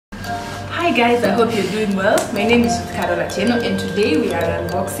Hi guys, I hope you're doing well. My name is Carola Tieno and today we are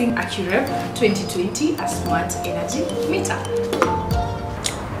unboxing AcuRev 2020, a smart energy meter.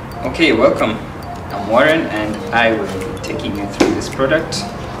 Okay, welcome. I'm Warren and I will be taking you through this product.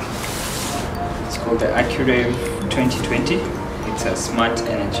 It's called the AcuRev 2020. It's a smart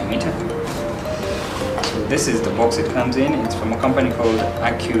energy meter. So this is the box it comes in. It's from a company called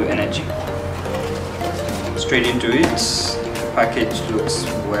AcuRev. Straight into it. The package looks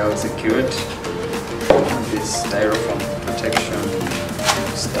well secured. This styrofoam protection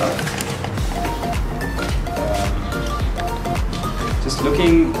stuff. Just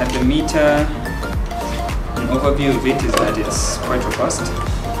looking at the meter, an overview of it is that it's quite robust.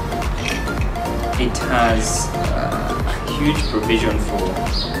 It has a huge provision for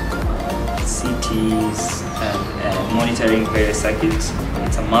CTs and monitoring various circuits.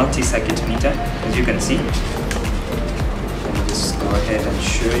 It's a multi-circuit meter, as you can see. Let me just go ahead and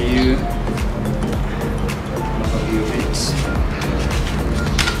show you an overview of it.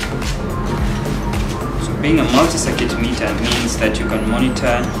 So being a multi-circuit meter means that you can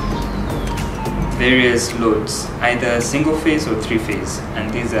monitor various loads, either single phase or three phase,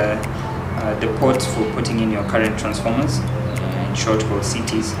 and these are the ports for putting in your current transformers, in short called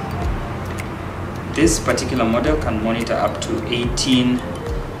CTs. This particular model can monitor up to 18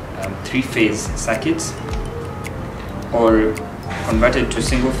 three-phase circuits, or converted to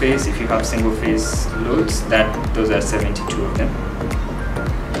single phase. If you have single phase loads, those are 72 of them.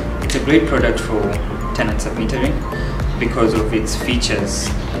 It's a great product for tenant submetering because of its features.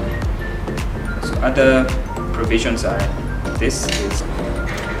 So other provisions are this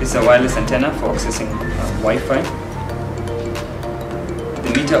is a wireless antenna for accessing Wi-Fi. The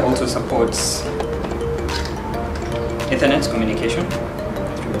meter also supports Ethernet communication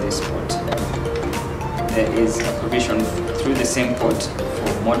through this port. There is a provision through the same port for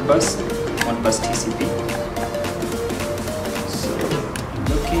Modbus TCP. So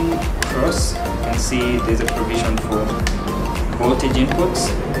looking across, you can see there's a provision for voltage inputs.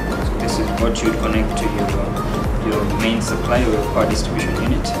 So this is what you'd connect to your main supply or your power distribution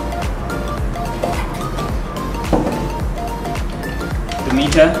unit. The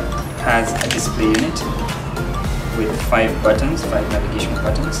meter has a display unit with 5 navigation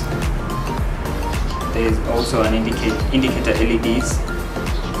buttons. There is also an indicator LEDs.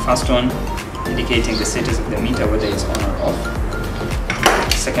 First one indicating the status of the meter, whether it's on or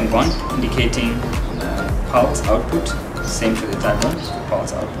off. Second one indicating pulse output. Same for the third one, so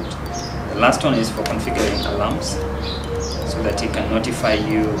pulse output. The last one is for configuring alarms, so that it can notify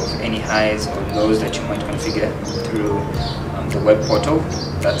you of any highs or lows that you might configure through the web portal.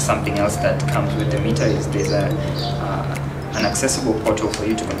 That's something else that comes with the meter. There's an accessible portal for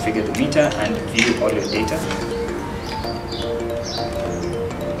you to configure the meter and view all your data.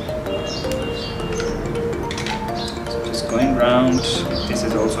 So just going round, this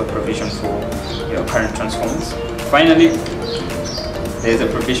is also a provision for your current transformers. Finally, there's a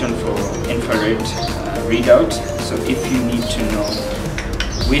provision for infrared readout. So if you need to know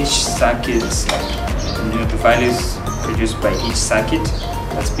which circuits, the values produced by each circuit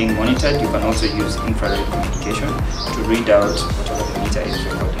that's being monitored, you can also use infrared communication to read out whatever the meter is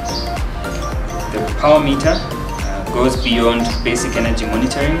recording. The power meter goes beyond basic energy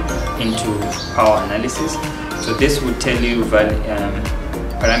monitoring into power analysis. So this would tell you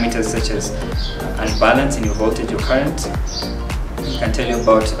parameters such as unbalance in your voltage or current. It can tell you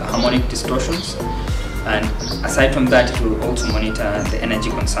about harmonic distortions, and aside from that, it will also monitor the energy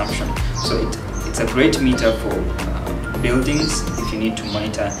consumption. So it's a great meter for buildings if you need to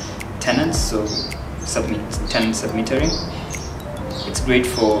monitor tenants, so tenant submetering. It's great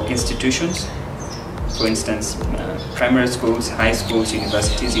for institutions, for instance primary schools, high schools,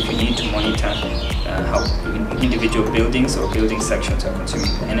 universities, if you need to monitor how individual buildings or building sections are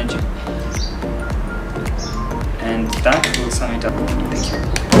consuming the energy. And that will sum it up.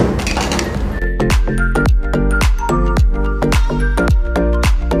 Thank you.